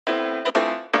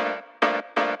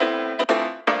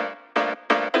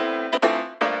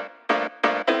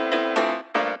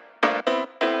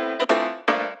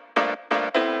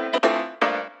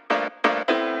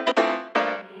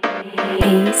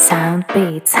sound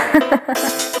beats.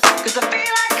 Cause I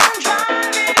feel like I'm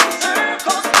driving in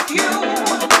circles with you.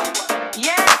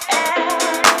 Yeah,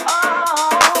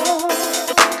 oh.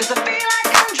 Cause I feel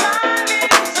like I'm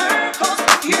driving in circles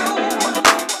with you.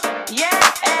 Yeah,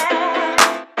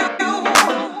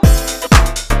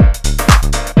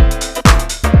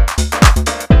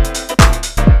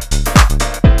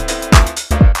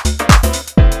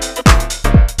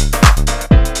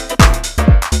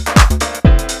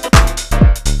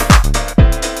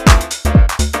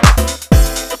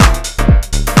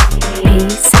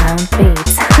 sound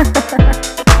beats.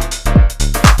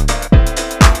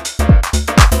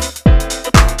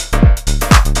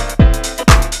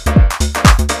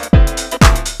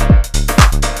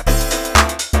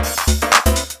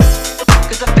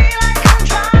 cause I feel like I'm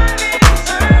driving in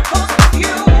circles with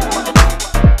you.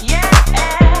 Yeah,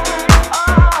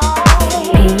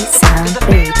 oh. Sound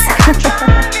beats.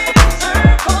 Driving in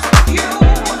circles with you.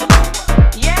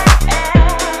 Yeah,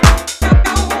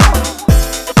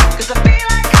 cause I feel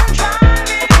like I'm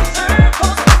driving in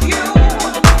circles with you.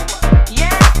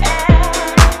 Yeah,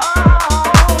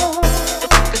 oh.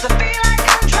 Cause I feel like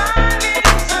I'm driving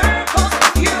in circles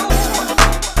with you.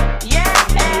 Yeah,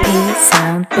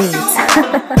 Sound beats.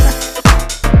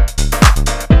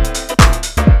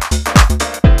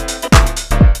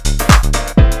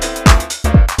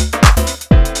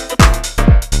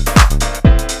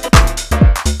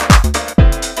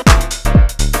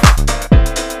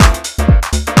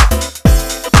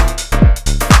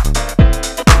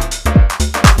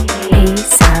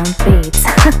 Sound beats.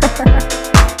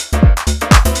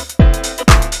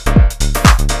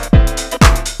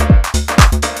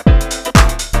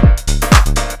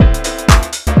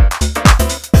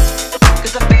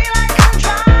 cause I feel like I'm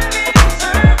driving in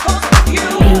circles with you.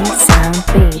 Sound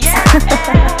beats. Yeah,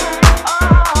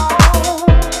 oh.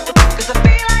 Cause I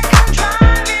feel like I'm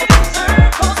driving in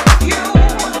circles with you.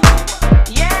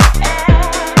 Yeah,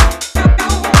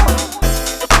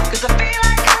 cause I feel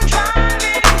like I'm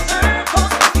driving in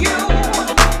circles with you.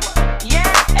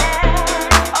 Yeah,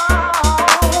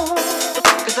 oh.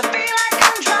 Cause I feel like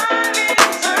I'm driving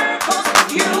in circles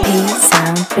with you.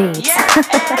 Sound beats. Yeah.